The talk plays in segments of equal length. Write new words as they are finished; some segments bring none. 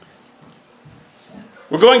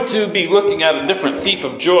We're going to be looking at a different thief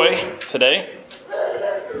of joy today.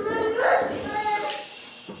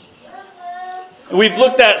 We've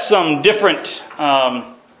looked at some different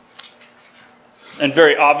and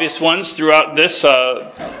very obvious ones throughout this.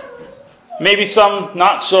 Maybe some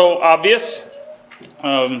not so obvious.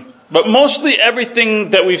 But mostly everything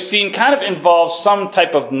that we've seen kind of involves some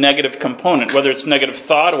type of negative component, whether it's negative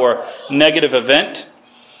thought or negative event.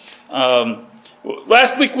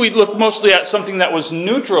 Last week we looked mostly at something that was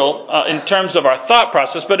neutral in terms of our thought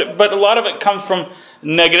process, but a lot of it comes from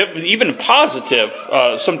negative, even positive.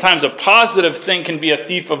 Sometimes a positive thing can be a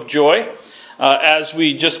thief of joy, as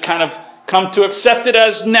we just kind of come to accept it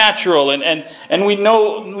as natural, and we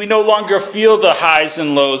no longer feel the highs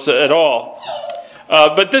and lows at all.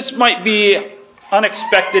 But this might be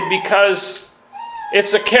unexpected because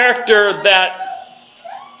it's a character that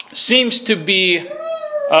seems to be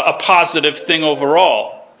a positive thing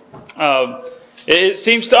overall. It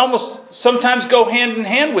seems to almost sometimes go hand in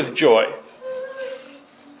hand with joy.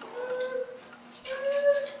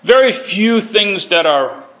 Very few things that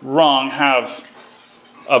are wrong have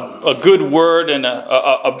a good word and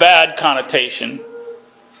a bad connotation.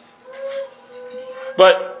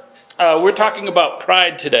 But we're talking about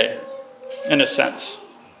pride today, in a sense.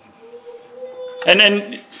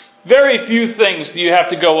 And very few things do you have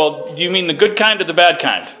to go, well, do you mean the good kind or the bad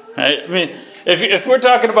kind? Right? I mean, if we're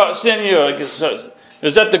talking about sin,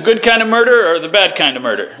 is that the good kind of murder or the bad kind of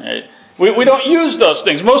murder? Right? We don't use those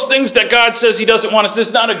things. Most things that God says He doesn't want us, this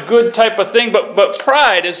is not a good type of thing, but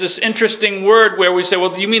pride is this interesting word where we say,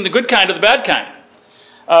 well, do you mean the good kind or the bad kind?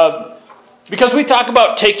 Because we talk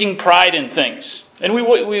about taking pride in things. And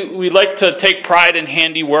we like to take pride in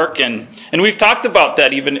handiwork, and we've talked about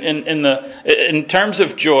that even in terms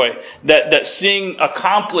of joy, that seeing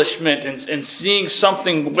accomplishment and seeing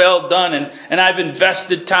something well done, and I've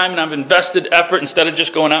invested time and I've invested effort instead of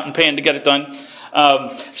just going out and paying to get it done.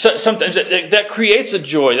 So sometimes that creates a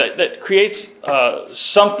joy, that creates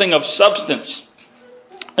something of substance.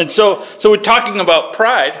 And so we're talking about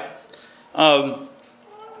pride.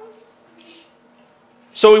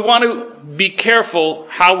 So we want to be careful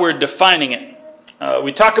how we're defining it.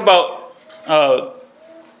 We talk about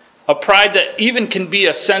a pride that even can be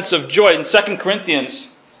a sense of joy. In 2 Corinthians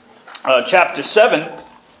chapter 7,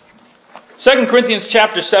 2 Corinthians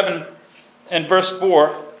chapter 7 and verse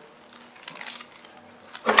 4,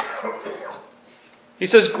 he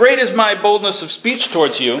says, "Great is my boldness of speech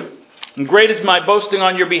towards you, and great is my boasting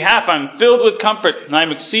on your behalf. I'm filled with comfort, and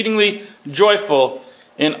I'm exceedingly joyful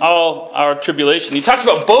in all our tribulation." He talks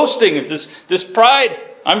about boasting. It's this pride.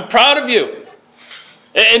 I'm proud of you.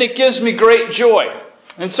 And it gives me great joy.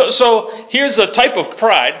 And so here's a type of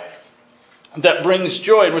pride that brings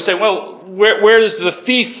joy. And we say, well, where does the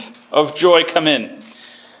thief of joy come in?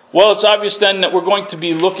 Well, it's obvious then that we're going to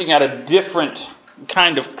be looking at a different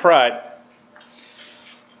kind of pride.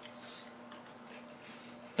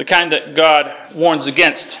 The kind that God warns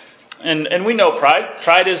against. And we know pride.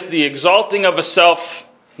 Pride is the exalting of a self,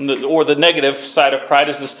 or the negative side of pride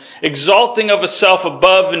is this exalting of a self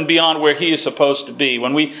above and beyond where he is supposed to be.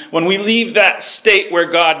 When we leave that state where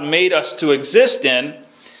God made us to exist in,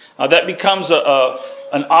 that becomes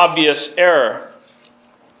an obvious error.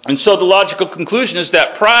 And so the logical conclusion is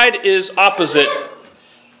that pride is opposite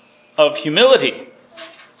of humility.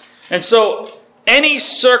 And so any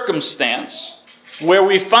circumstance where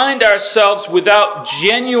we find ourselves without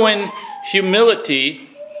genuine humility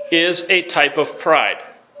is a type of pride.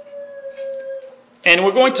 And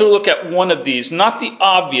we're going to look at one of these, not the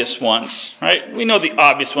obvious ones, right? We know the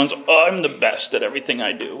obvious ones. Oh, I'm the best at everything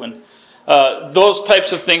I do. And those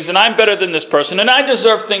types of things. And I'm better than this person. And I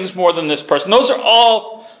deserve things more than this person. Those are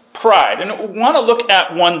all pride. And we want to look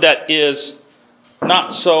at one that is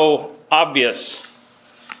not so obvious.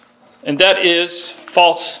 And that is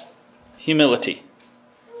false humility.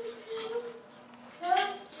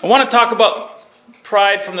 I want to talk about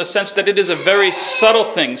pride from the sense that it is a very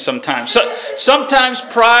subtle thing sometimes. So, sometimes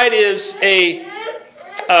pride is it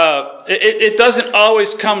doesn't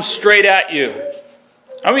always come straight at you.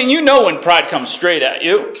 I mean, you know when pride comes straight at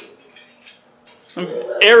you.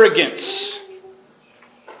 Arrogance.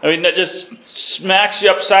 I mean, that just smacks you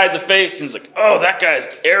upside the face and it's like, oh, that guy's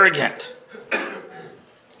arrogant.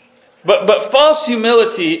 But false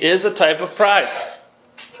humility is a type of pride.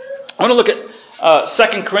 I want to look at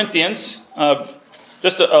 2 Corinthians,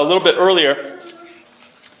 just a little bit earlier.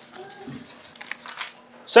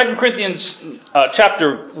 2 Corinthians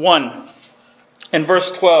chapter 1 and verse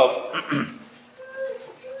 12.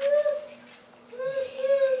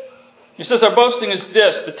 He says, "Our boasting is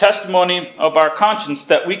this, the testimony of our conscience,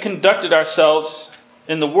 that we conducted ourselves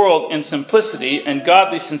in the world in simplicity and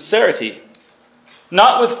godly sincerity,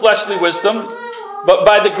 not with fleshly wisdom, but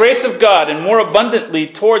by the grace of God and more abundantly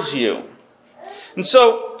towards you. And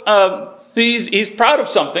so he's proud of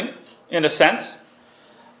something, in a sense,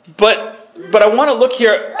 but I want to look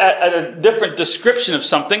here at a different description of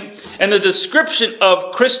something, and the description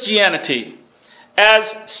of Christianity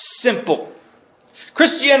as simple.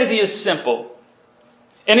 Christianity is simple,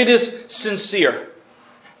 and it is sincere.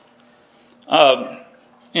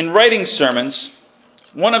 In writing sermons,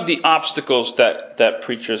 one of the obstacles that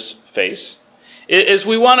preachers face is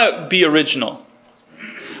we want to be original.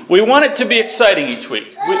 We want it to be exciting each week.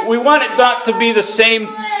 We want it not to be the same.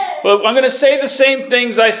 Well, I'm going to say the same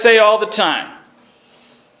things I say all the time.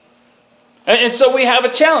 And so we have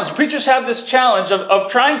a challenge. Preachers have this challenge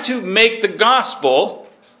of trying to make the gospel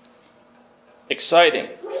exciting.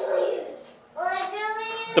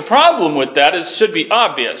 The problem with that should be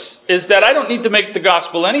obvious, is that I don't need to make the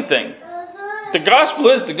gospel anything. The gospel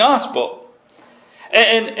is the gospel.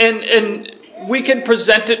 And we can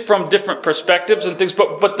present it from different perspectives and things,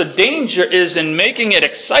 but the danger is in making it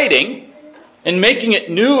exciting and making it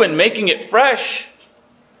new and making it fresh.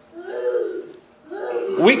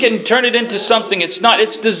 We can turn it into something it's not.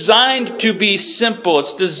 It's designed to be simple.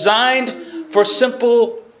 It's designed for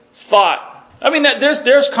simple thought. I mean,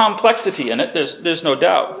 there's complexity in it. There's no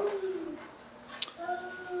doubt.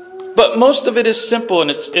 But most of it is simple,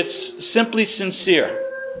 and it's simply sincere.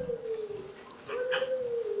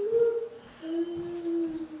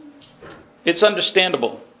 It's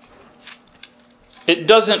understandable. It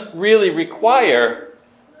doesn't really require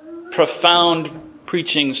profound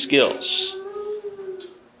preaching skills.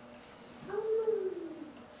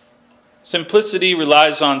 Simplicity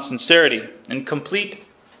relies on sincerity and complete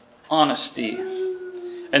honesty.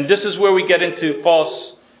 And this is where we get into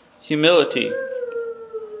false humility.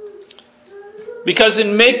 Because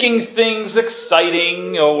in making things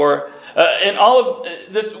exciting or in all of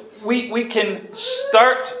this, we can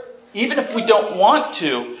start, even if we don't want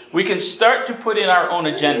to, we can start to put in our own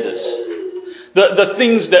agendas. The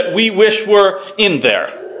things that we wish were in there,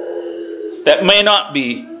 that may not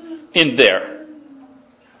be in there.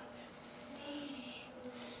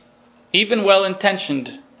 Even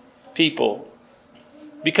well-intentioned people,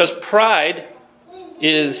 because pride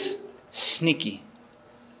is sneaky.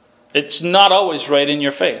 It's not always right in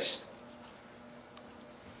your face.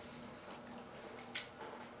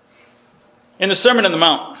 In the Sermon on the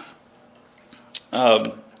Mount,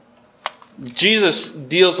 Jesus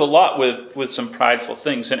deals a lot with some prideful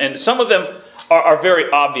things, and some of them are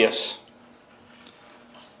very obvious.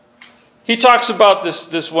 He talks about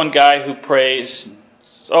this one guy who prays.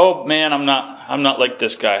 Oh man, I'm not like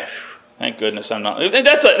this guy. Thank goodness I'm not.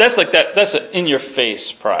 That's an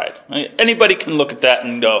in-your-face pride. Anybody can look at that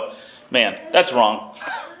and go, man, that's wrong.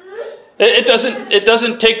 It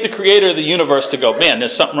doesn't take the creator of the universe to go, man,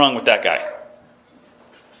 there's something wrong with that guy.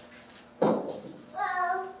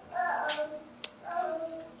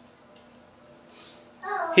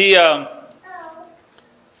 He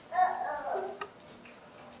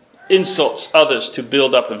insults others to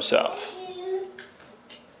build up himself.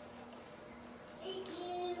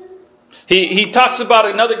 He talks about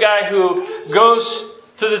another guy who goes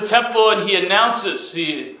to the temple and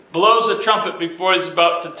he blows a trumpet before he's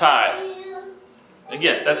about to tithe.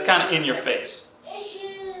 Again, that's kind of in your face.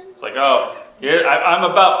 It's like, oh, I'm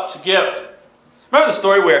about to give. Remember the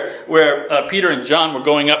story where Peter and John were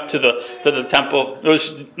going up to the temple? It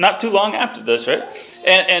was not too long after this, right?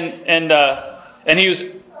 And he was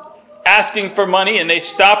asking for money, and they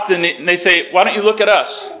stopped and they say, "Why don't you look at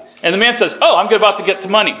us?" And the man says, "Oh, I'm about to get to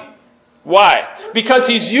money." Why? Because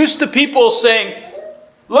he's used to people saying,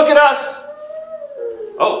 "Look at us."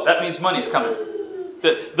 Oh, that means money's coming.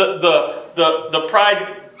 The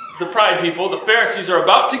pride people, the Pharisees, are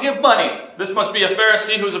about to give money. This must be a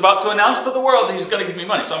Pharisee who's about to announce to the world that he's going to give me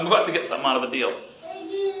money, so I'm about to get something out of the deal.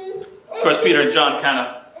 Of course, Peter and John kind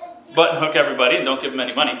of button hook everybody and don't give them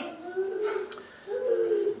any money.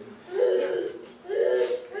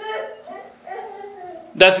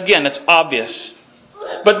 That's obvious.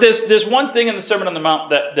 But there's one thing in the Sermon on the Mount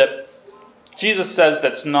that Jesus says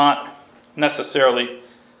that's not necessarily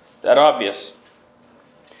that obvious.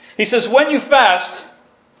 He says, when you fast,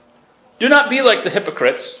 do not be like the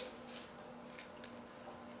hypocrites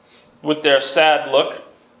with their sad look.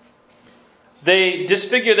 They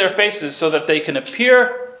disfigure their faces so that they can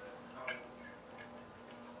appear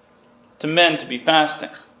to men to be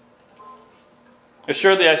fasting.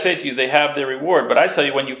 Assuredly, I say to you, they have their reward. But I tell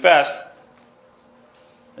you, when you fast,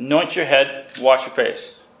 anoint your head, wash your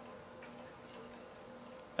face.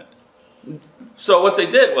 So what they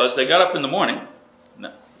did was they got up in the morning,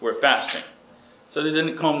 were fasting. So they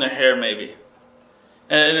didn't comb their hair maybe.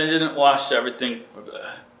 And they didn't wash everything.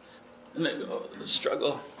 And they go, the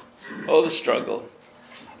struggle. Oh, the struggle.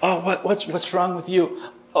 Oh, what's wrong with you?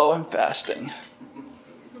 Oh, I'm fasting.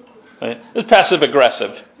 Right? It's passive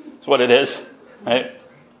aggressive. That's what it is. Right?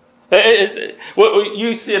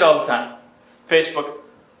 You see it all the time. Facebook.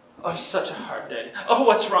 Oh, it's such a hard day. Oh,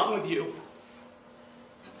 what's wrong with you?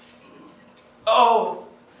 Oh,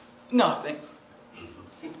 nothing.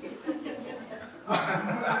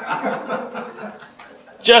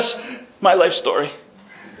 Just my life story.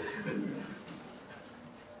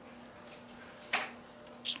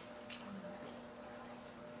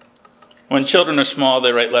 When children are small,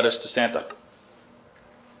 they write letters to Santa.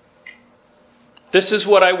 This is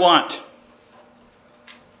what I want.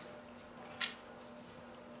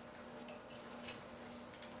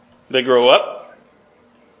 They grow up.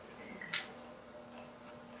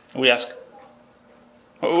 We ask,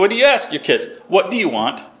 what do you ask your kids? What do you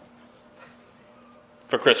want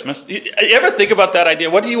for Christmas? You ever think about that idea?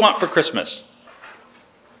 What do you want for Christmas?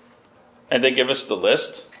 And they give us the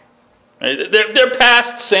list. They're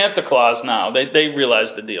past Santa Claus now. They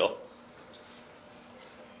realize the deal.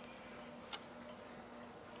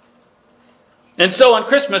 And so on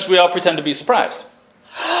Christmas, we all pretend to be surprised.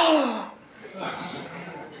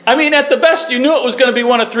 I mean, at the best, you knew it was going to be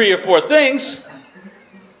one of 3 or 4 things.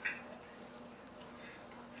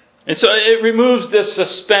 And so it removes this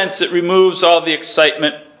suspense. It removes all the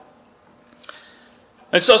excitement.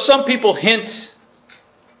 And so some people hint.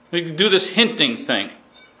 We do this hinting thing,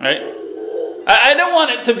 right? I don't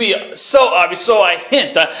want it to be so obvious, so I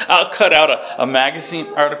hint. I'll cut out a magazine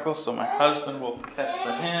article so my husband will catch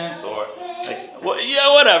the hint, or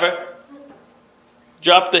whatever.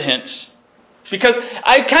 Drop the hints. Because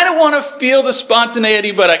I kind of want to feel the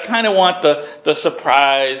spontaneity, but I kind of want the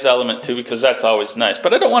surprise element too, because that's always nice.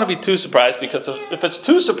 But I don't want to be too surprised, because if it's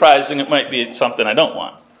too surprising, it might be something I don't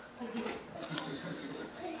want.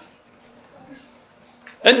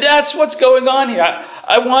 And that's what's going on here.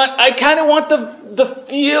 I kind of want the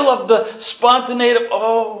feel of the spontaneity.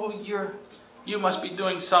 Oh, you must be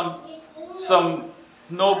doing some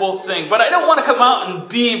noble thing. But I don't want to come out and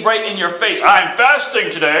be right in your face. I'm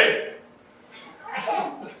fasting today.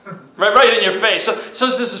 Right in your face. So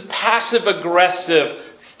this is passive aggressive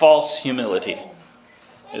false humility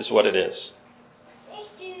is what it is.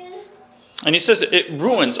 And he says it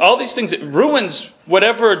ruins all these things. It ruins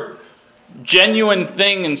whatever genuine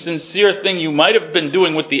thing and sincere thing you might have been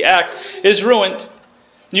doing with the act is ruined.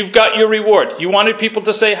 You've got your reward. You wanted people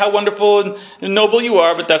to say how wonderful and noble you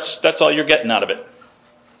are, but that's all you're getting out of it.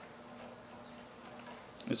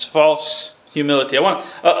 It's false humility. I want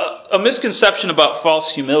a misconception about false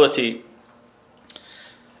humility.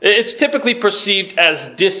 It's typically perceived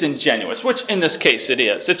as disingenuous, which in this case it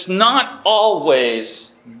is. It's not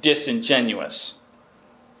always disingenuous.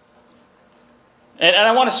 And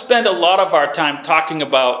I want to spend a lot of our time talking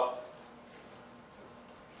about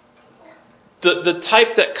the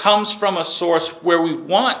type that comes from a source where we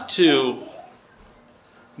want to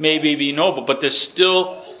maybe be noble, but there's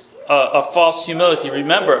still a false humility.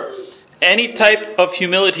 Remember, any type of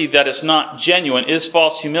humility that is not genuine is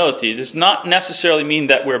false humility. It does not necessarily mean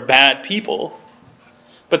that we're bad people,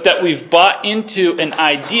 but that we've bought into an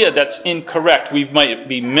idea that's incorrect. We might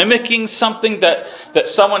be mimicking something that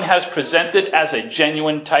someone has presented as a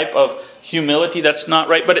genuine type of humility that's not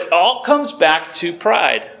right. But it all comes back to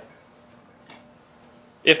pride.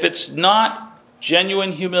 If it's not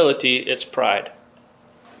genuine humility, it's pride.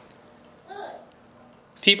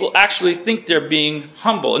 People actually think they're being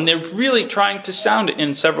humble, and they're really trying to sound it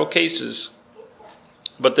in several cases.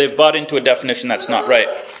 But they've bought into a definition that's not right.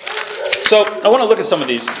 So I want to look at some of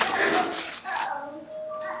these.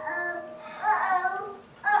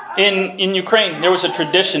 In Ukraine, there was a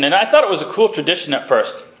tradition, and I thought it was a cool tradition at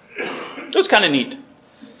first. It was kind of neat.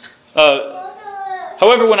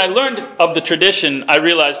 However, when I learned of the tradition, I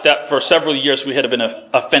realized that for several years we had been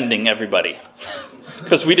offending everybody.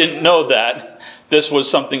 Because we didn't know that this was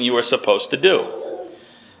something you were supposed to do.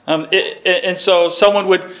 And so someone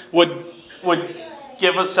would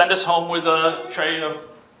send us home with a tray of,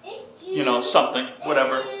 something,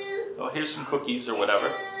 whatever. Oh, here's some cookies or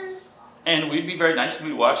whatever. And we'd be very nice and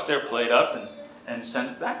we'd wash their plate up and send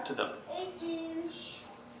it back to them.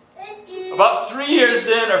 About 3 years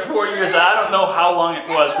in or 4 years, I don't know how long it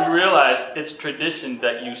was, we realized it's tradition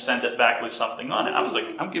that you send it back with something on it. I was like,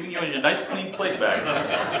 I'm giving you a nice clean plate back.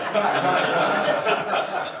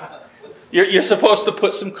 You're supposed to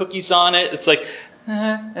put some cookies on it. It's like,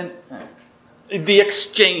 and the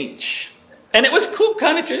exchange. And it was cool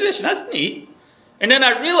kind of tradition. That's neat. And then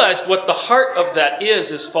I realized what the heart of that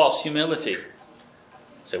is false humility.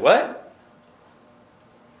 Say, what?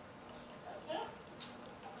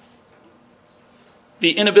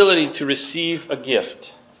 The inability to receive a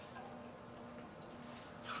gift.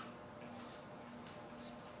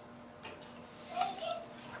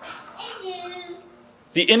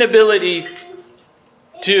 The inability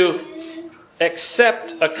to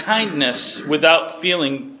accept a kindness without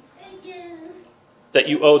feeling that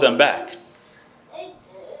you owe them back.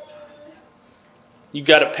 You've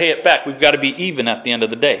got to pay it back. We've got to be even at the end of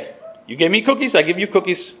the day. You gave me cookies, I give you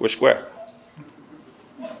cookies, we're square.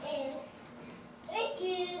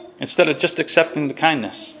 Instead of just accepting the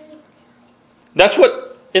kindness. That's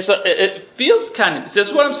what it feels kind of. This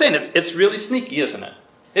is what I'm saying. It's really sneaky, isn't it?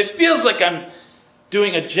 It feels like I'm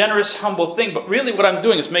doing a generous, humble thing, but really what I'm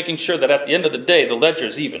doing is making sure that at the end of the day, the ledger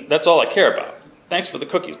is even. That's all I care about. Thanks for the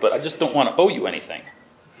cookies, but I just don't want to owe you anything.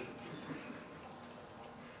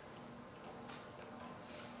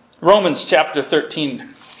 Romans chapter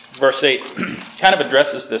 13, verse 8, kind of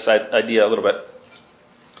addresses this idea a little bit.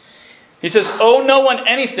 He says, "Owe no one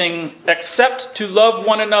anything except to love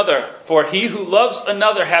one another, for he who loves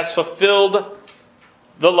another has fulfilled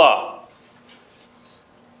the law."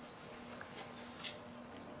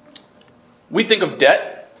 We think of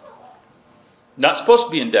debt. Not supposed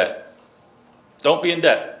to be in debt. Don't be in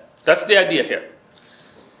debt. That's the idea here.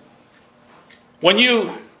 When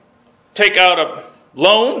you take out a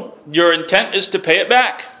loan, your intent is to pay it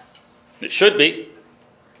back. It should be.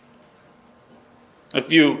 If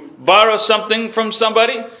you borrow something from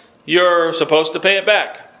somebody, you're supposed to pay it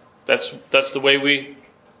back. That's the way we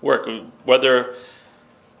work. Whether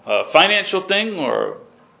a financial thing or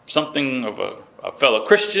something of a fellow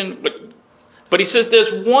Christian. But he says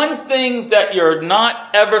there's one thing that you're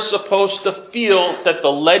not ever supposed to feel that the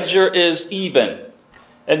ledger is even.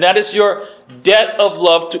 And that is your debt of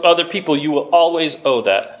love to other people. You will always owe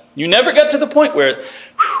that. You never get to the point where,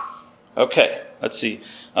 okay, let's see.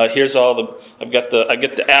 Here's all the. I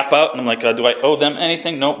get the app out, and I'm like, do I owe them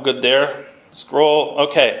anything? Nope, good there. Scroll.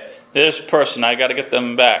 Okay, there's a person. I got to get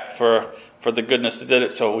them back for the goodness that did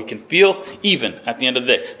it, so we can feel even at the end of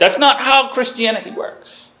the day. That's not how Christianity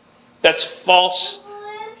works. That's false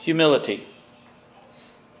humility.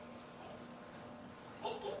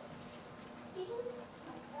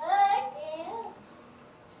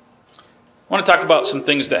 I want to talk about some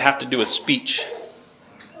things that have to do with speech.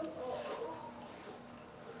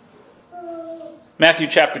 Matthew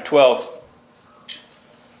chapter 12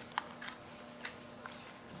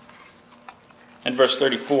 and verse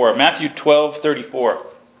 34. Matthew 12:34.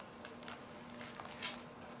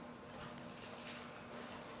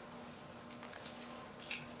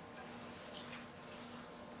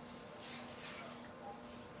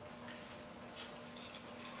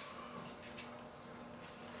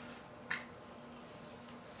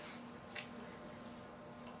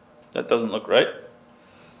 That doesn't look right.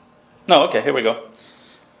 No, okay, here we go.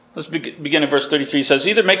 Let's begin in verse 33. He says,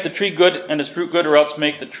 "Either make the tree good and its fruit good, or else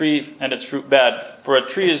make the tree and its fruit bad. For a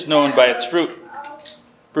tree is known by its fruit.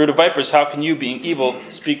 Brood of vipers, how can you, being evil,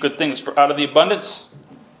 speak good things? For out of the abundance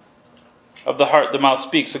of the heart the mouth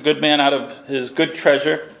speaks. A good man out of his good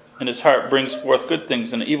treasure in his heart brings forth good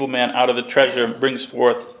things, and an evil man out of the treasure brings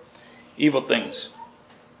forth evil things."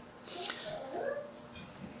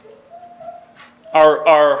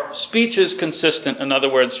 Our speech is consistent, in other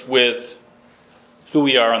words, with who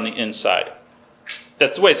we are on the inside.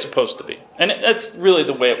 That's the way it's supposed to be. And that's really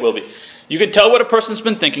the way it will be. You can tell what a person's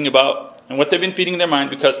been thinking about and what they've been feeding in their mind,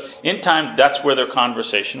 because in time, that's where their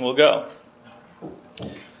conversation will go. I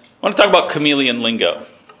want to talk about chameleon lingo.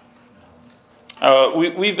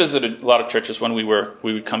 We visited a lot of churches when we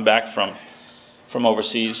would come back from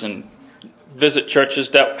overseas and visit churches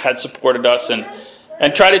that had supported us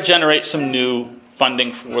and try to generate some new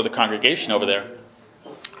funding for the congregation over there.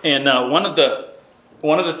 And one of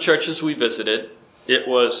the churches we visited, it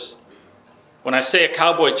was, when I say a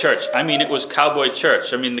cowboy church, I mean it was cowboy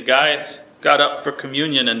church. I mean, the guy got up for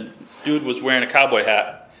communion and dude was wearing a cowboy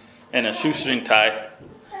hat and a shoestring tie.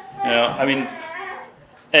 You know, I mean,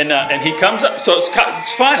 and he comes up, so it's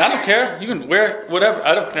fine. I don't care. You can wear whatever.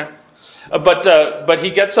 I don't care. But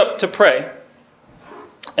he gets up to pray,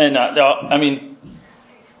 and I mean,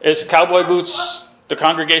 it's cowboy boots. The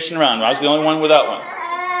congregation around. I was the only one without one.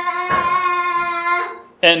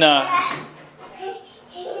 And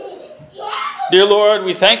 "Dear Lord,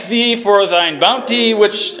 we thank thee for thine bounty,"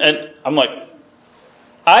 and I'm like,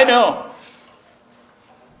 I know.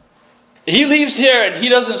 He leaves here and he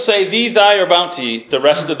doesn't say "thee, thy, or bounty" the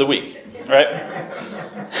rest of the week, right?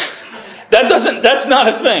 That's not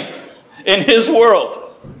a thing in his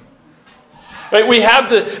world. Right? We have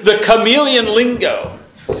the chameleon lingo.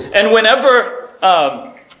 And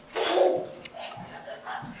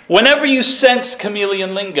whenever you sense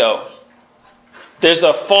chameleon lingo, there's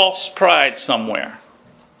a false pride somewhere.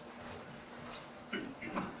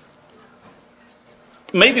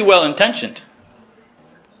 Maybe well-intentioned.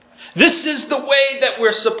 This is the way that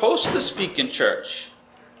we're supposed to speak in church.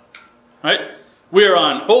 Right? We're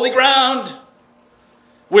on holy ground.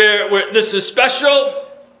 This is special.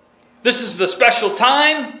 This is the special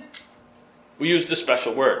time. We use the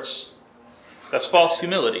special words. That's false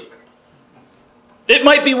humility. It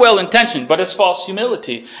might be well-intentioned, but it's false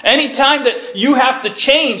humility. Anytime that you have to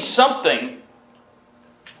change something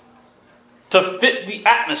to fit the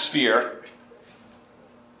atmosphere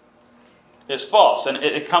is false. And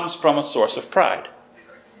it comes from a source of pride.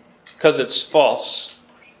 Because it's false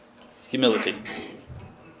humility.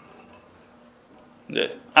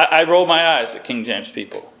 I roll my eyes at King James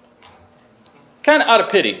people. Kind of out of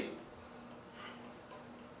pity.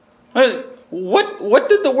 What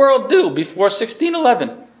did the world do before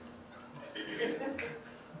 1611?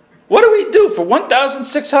 What do we do for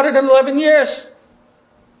 1,611 years?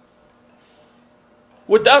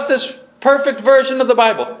 Without this perfect version of the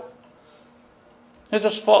Bible. There's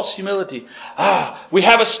this false humility. We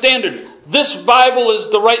have a standard. This Bible is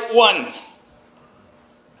the right one.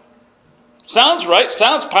 Sounds right,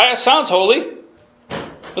 sounds pious, sounds holy.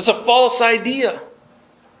 It's a false idea.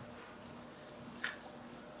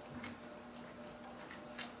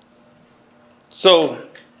 So,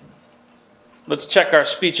 let's check our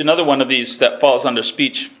speech. Another one of these that falls under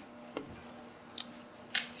speech.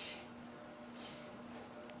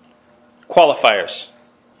 Qualifiers.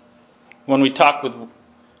 When we talk with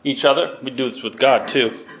each other, we do this with God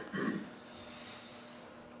too.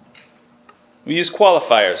 We use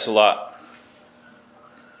qualifiers a lot.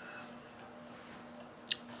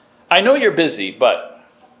 I know you're busy, but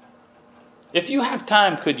if you have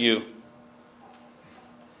time, could you?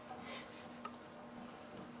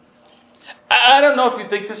 I don't know if you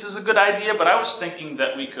think this is a good idea, but I was thinking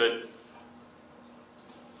that we could.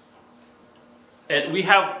 And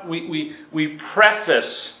we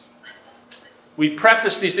preface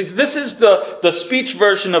these things. This is the speech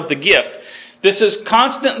version of the gift. This is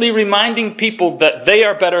constantly reminding people that they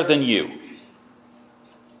are better than you.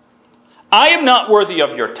 I am not worthy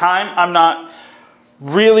of your time. I'm not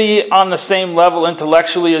really on the same level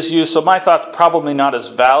intellectually as you, so my thought's probably not as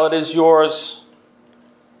valid as yours.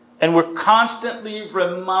 And we're constantly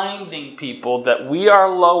reminding people that we are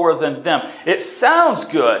lower than them. It sounds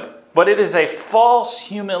good, but it is a false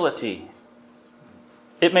humility.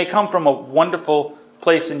 It may come from a wonderful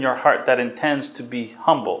place in your heart that intends to be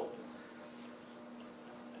humble.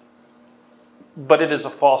 But it is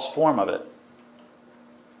a false form of it.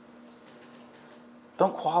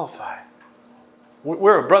 Don't qualify.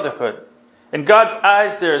 We're a brotherhood. In God's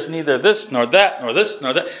eyes, there is neither this nor that, nor this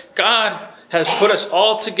nor that. God has put us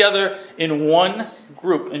all together in one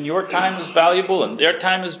group. And your time is valuable, and their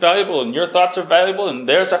time is valuable, and your thoughts are valuable, and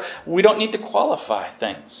theirs are. We don't need to qualify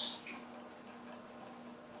things.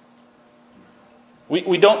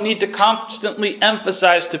 We don't need to constantly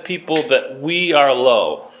emphasize to people that we are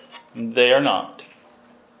low. They are not.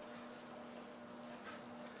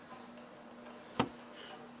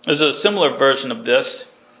 There's a similar version of this.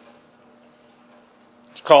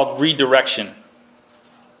 It's called redirection.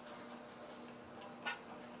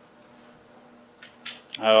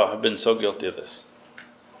 Oh, I've been so guilty of this.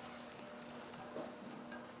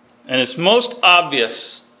 And it's most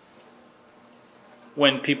obvious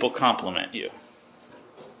when people compliment you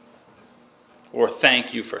or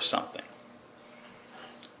thank you for something.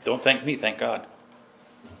 Don't thank me, thank God.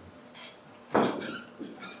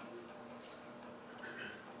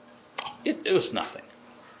 It was nothing.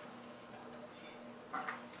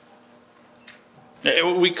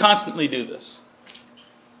 We constantly do this.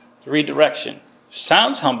 Redirection.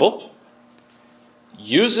 Sounds humble.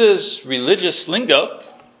 Uses religious lingo.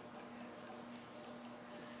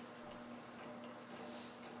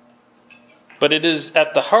 But it is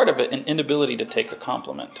at the heart of it an inability to take a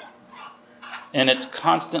compliment. And it's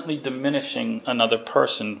constantly diminishing another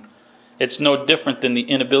person. It's no different than the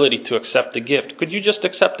inability to accept a gift. Could you just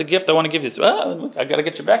accept a gift? I want to give you this. Well, I got to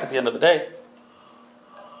get you back at the end of the day.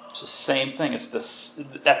 It's the same thing. It's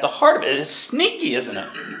at the heart of it. It's sneaky, isn't it?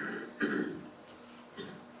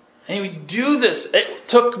 And we do this. It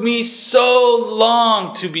took me so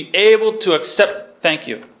long to be able to accept thank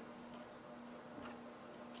you.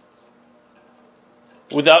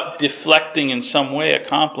 Without deflecting in some way a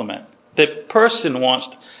compliment. The person wants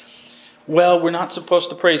to, well, we're not supposed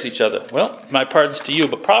to praise each other. Well, my pardons to you,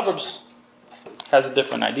 but Proverbs has a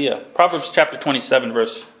different idea. Proverbs chapter 27,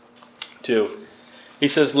 verse 2. He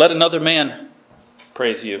says, let another man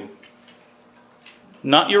praise you,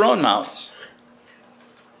 not your own mouths.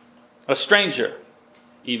 A stranger,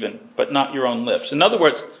 even, but not your own lips. In other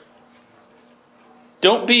words,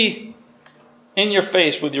 don't be in your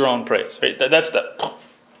face with your own praise. Right? That's the,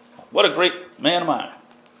 what a great man am I.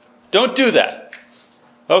 Don't do that.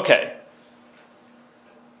 Okay.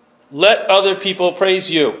 Let other people praise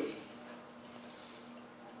you.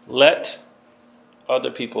 Let other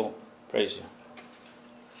people praise you.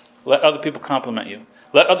 Let other people compliment you.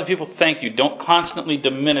 Let other people thank you. Don't constantly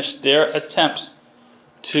diminish their attempts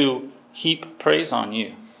to heap praise on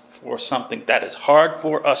you for something that is hard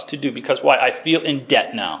for us to do. Because why? I feel in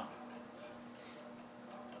debt now.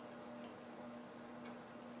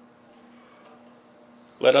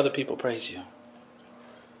 Let other people praise you.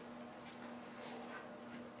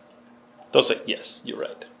 They'll say, yes, you're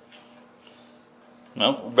right.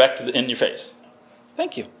 No, back to the in your face.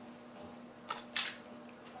 Thank you.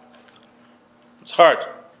 It's hard.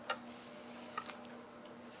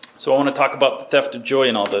 So I want to talk about the theft of joy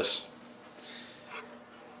in all this.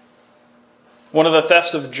 One of the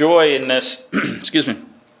thefts of joy in this,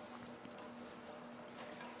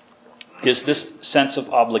 is this sense of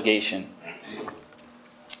obligation.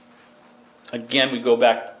 Again, we go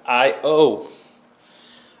back, I owe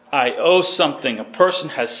something. A person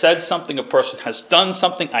has said something. A person has done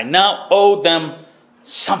something. I now owe them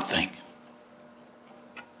something.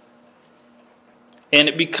 And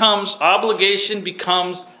obligation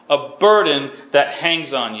becomes a burden that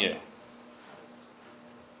hangs on you.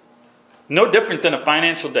 No different than a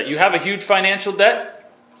financial debt. You have a huge financial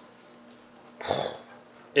debt,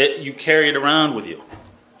 you carry it around with you.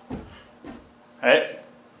 Right?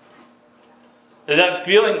 Is that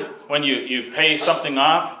feeling when you pay something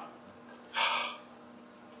off?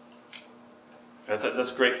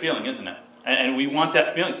 That's a great feeling, isn't it? And we want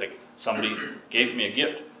that feeling. It's like somebody gave me a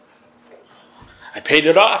gift. I paid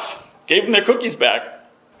it off. Gave them their cookies back.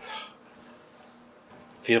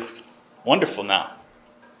 Feel wonderful now.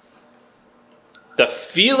 The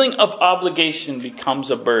feeling of obligation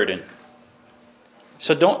becomes a burden.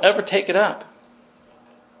 So don't ever take it up.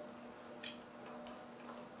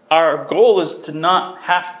 Our goal is to not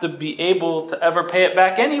have to be able to ever pay it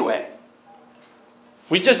back anyway.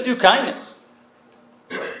 We just do kindness.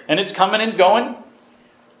 And it's coming and going.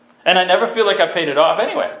 And I never feel like I paid it off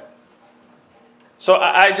anyway. So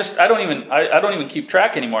I don't even keep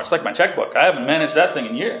track anymore. It's like my checkbook. I haven't managed that thing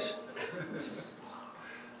in years.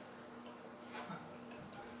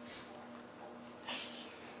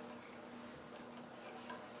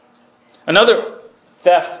 Another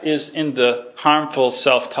theft is in the harmful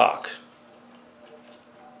self-talk.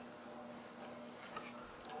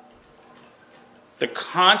 The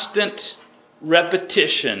constant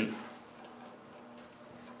repetition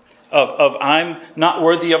of I'm not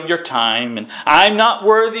worthy of your time, and I'm not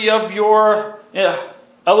worthy of your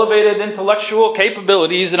elevated intellectual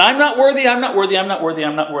capabilities, and I'm not worthy.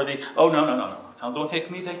 Oh, no. Don't take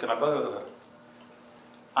me, take it.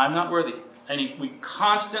 I'm not worthy. And we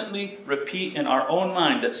constantly repeat in our own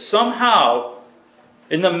mind that somehow,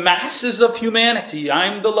 in the masses of humanity,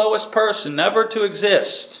 I'm the lowest person ever to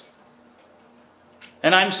exist.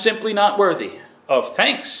 And I'm simply not worthy of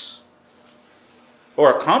thanks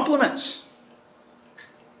or compliments.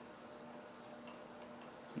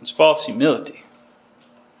 It's false humility.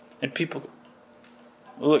 And people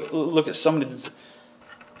look at somebody that's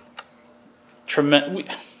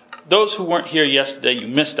tremendous. Those who weren't here yesterday, you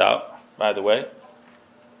missed out, by the way.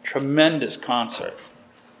 Tremendous concert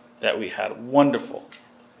that we had. Wonderful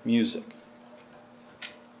music.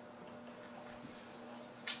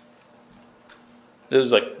 It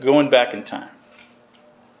was like going back in time.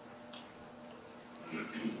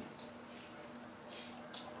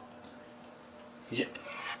 Yeah.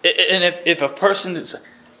 And if a person is,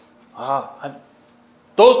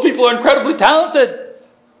 those people are incredibly talented.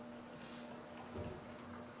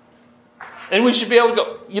 And we should be able to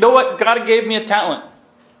go, you know what? God gave me a talent.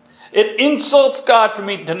 It insults God for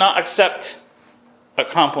me to not accept a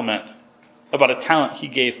compliment about a talent He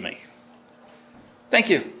gave me. Thank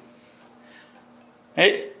you.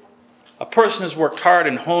 Hey, a person has worked hard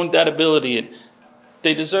and honed that ability, and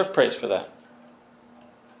they deserve praise for that.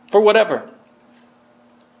 For whatever.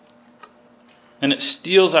 And it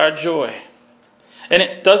steals our joy. And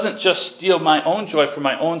it doesn't just steal my own joy for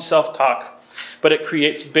my own self-talk, but it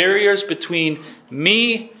creates barriers between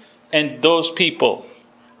me and those people.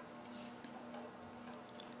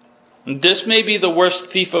 And this may be the worst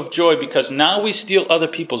thief of joy, because now we steal other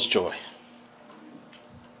people's joy.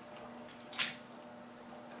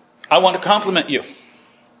 I want to compliment you,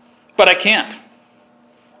 but I can't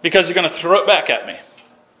because you're going to throw it back at me.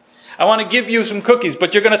 I want to give you some cookies,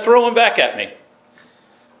 but you're going to throw them back at me.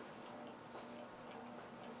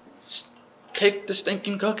 Take the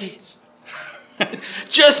stinking cookies.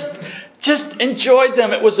 Just enjoyed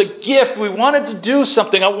them. It was a gift. We wanted to do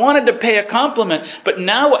something. I wanted to pay a compliment. But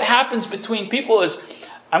now what happens between people is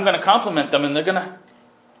I'm going to compliment them and they're going to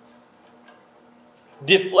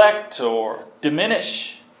deflect or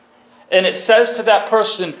diminish. And it says to that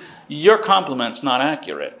person, your compliment's not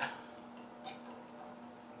accurate.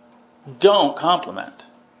 Don't compliment.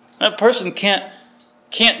 That person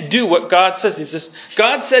can't do what God says. He says,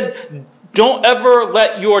 God said, don't ever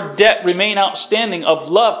let your debt remain outstanding of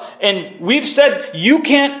love. And we've said, you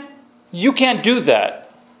can't do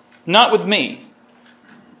that. Not with me.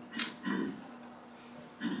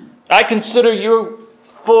 I consider you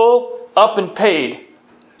full, up and paid.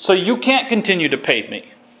 So you can't continue to pay me.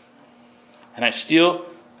 And I steal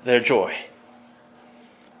their joy.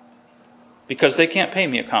 Because they can't pay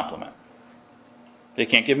me a compliment. They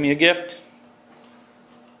can't give me a gift.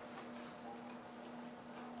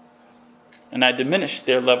 And I diminish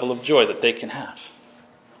their level of joy that they can have.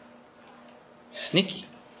 Sneaky.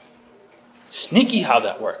 Sneaky how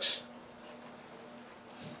that works.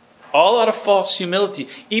 All out of false humility.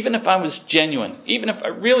 Even if I was genuine. Even if I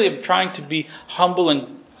really am trying to be humble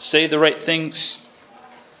and say the right things.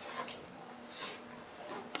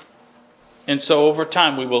 And so over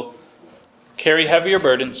time we will carry heavier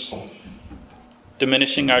burdens,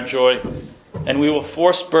 diminishing our joy, and we will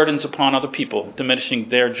force burdens upon other people, diminishing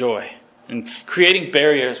their joy, and creating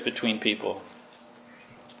barriers between people.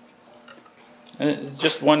 And it's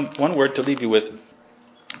just one word to leave you with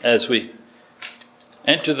as we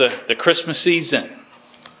enter the Christmas season.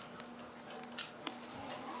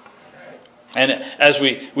 And as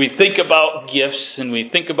we think about gifts and we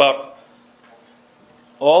think about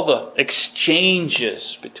all the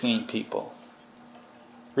exchanges between people,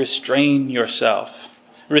 restrain yourself.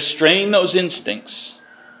 Restrain those instincts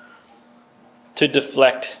to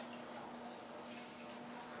deflect,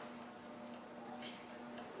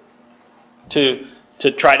 to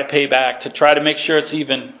try to pay back, to try to make sure it's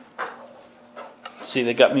even. See,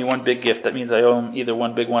 they got me one big gift. That means I owe them either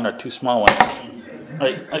one big one or two small ones.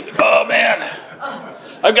 Like, oh man,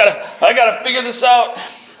 I gotta figure this out.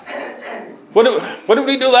 What did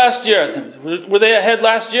we do last year? Were they ahead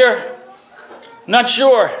last year? Not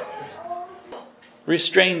sure.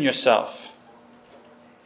 Restrain yourself.